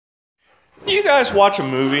you guys watch a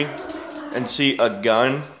movie and see a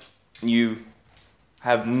gun you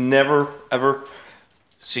have never ever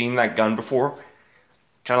seen that gun before?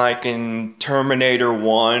 Kind of like in Terminator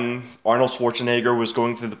 1, Arnold Schwarzenegger was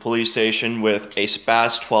going through the police station with a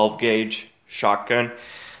Spaz 12 gauge shotgun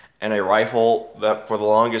and a rifle that for the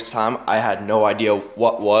longest time I had no idea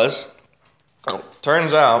what was.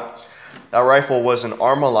 Turns out that rifle was an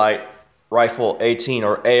Armalite Rifle 18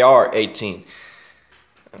 or AR-18.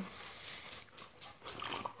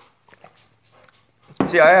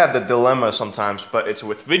 See, I have the dilemma sometimes, but it's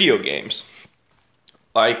with video games.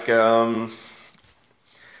 Like, I'm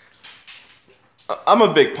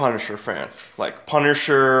a big Punisher fan. Like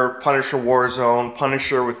Punisher, Punisher Warzone,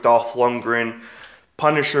 Punisher with Dolph Lundgren,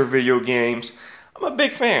 Punisher video games. I'm a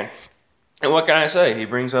big fan. And what can I say? He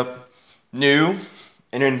brings up new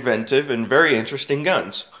and inventive and very interesting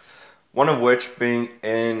guns. One of which being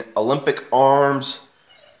an Olympic Arms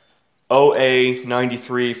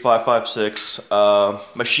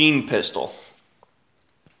OA-93-556 machine pistol.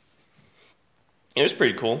 It was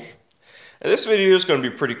pretty cool. And this video is going to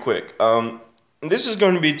be pretty quick. This is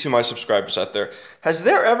going to be to my subscribers out there. Has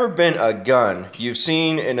there ever been a gun you've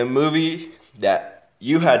seen in a movie that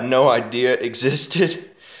you had no idea existed?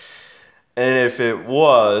 And if it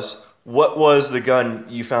was, what was the gun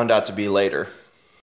you found out to be later?